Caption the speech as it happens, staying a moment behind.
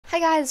Hi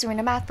guys, we're in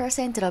a math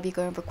person. Today I'll be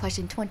going over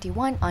question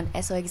 21 on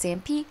SOA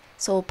exam P.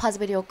 So pause the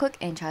video quick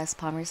and try this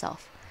problem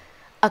yourself.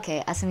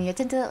 Okay, assuming you're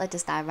attentive, let's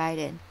just dive right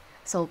in.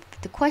 So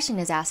the question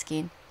is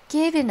asking,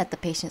 given that the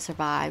patient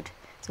survived,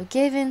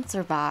 given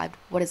survived,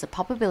 what is the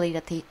probability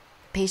that the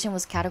patient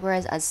was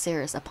categorized as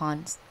serious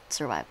upon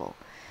survival?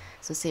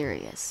 So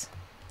serious.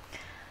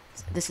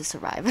 So this is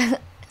survive.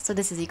 So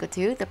this is equal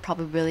to the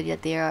probability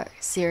that they are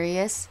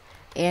serious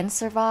and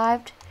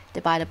survived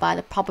divided by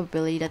the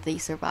probability that they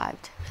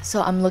survived.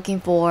 So I'm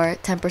looking for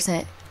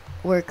 10%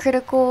 were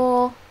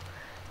critical,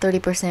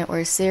 30%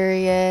 were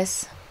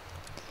serious,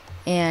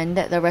 and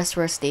the rest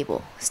were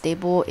stable.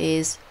 Stable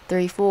is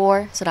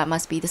 34, so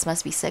this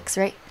must be 6,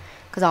 right?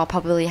 Because all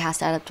probability has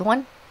to add up to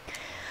 1.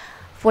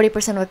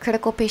 40% of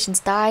critical patients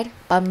died,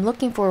 but I'm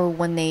looking for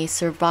when they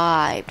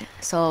survived.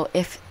 So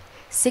if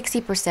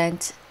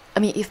 40%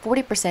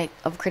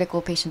 of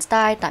critical patients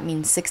died, that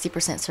means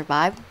 60%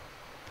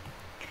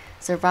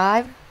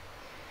 survived.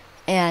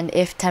 And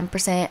if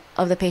 10%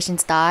 of the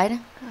patients died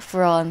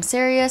from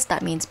serious,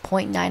 that means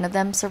 0.9 of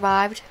them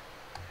survived.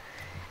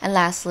 And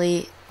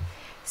lastly,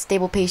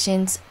 stable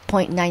patients,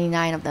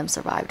 0.99 of them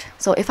survived.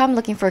 So if I'm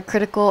looking for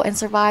critical and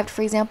survived,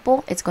 for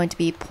example, it's going to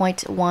be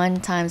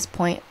 0.1 times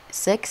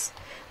 0.6,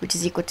 which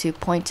is equal to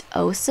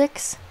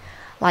 0.06.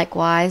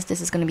 Likewise,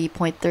 this is going to be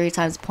 0.3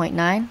 times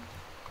 0.9,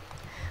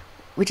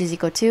 which is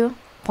equal to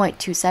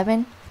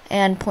 0.27.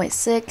 And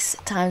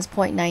 0.6 times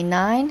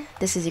 0.99,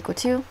 this is equal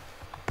to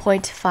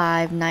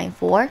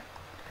 0.594.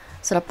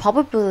 So the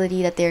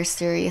probability that they're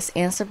serious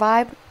and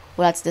survive,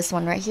 well, that's this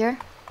one right here,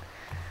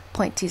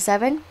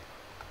 0.27.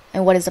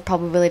 And what is the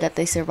probability that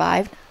they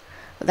survived?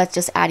 Well, that's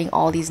just adding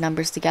all these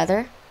numbers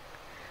together.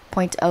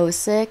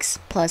 0.06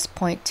 plus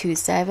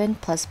 0.27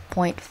 plus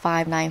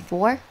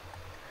 0.594.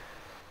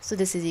 So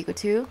this is equal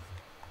to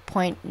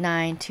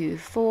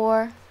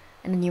 0.924,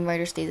 and the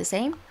numerator stays the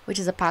same, which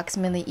is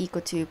approximately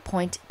equal to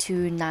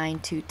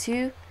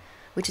 0.2922,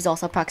 which is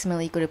also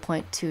approximately equal to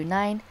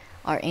 0.29,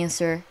 our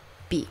answer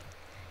B.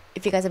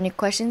 If you guys have any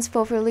questions,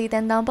 feel free to leave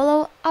them down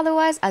below.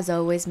 Otherwise, as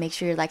always, make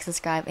sure you like,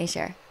 subscribe, and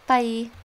share. Bye!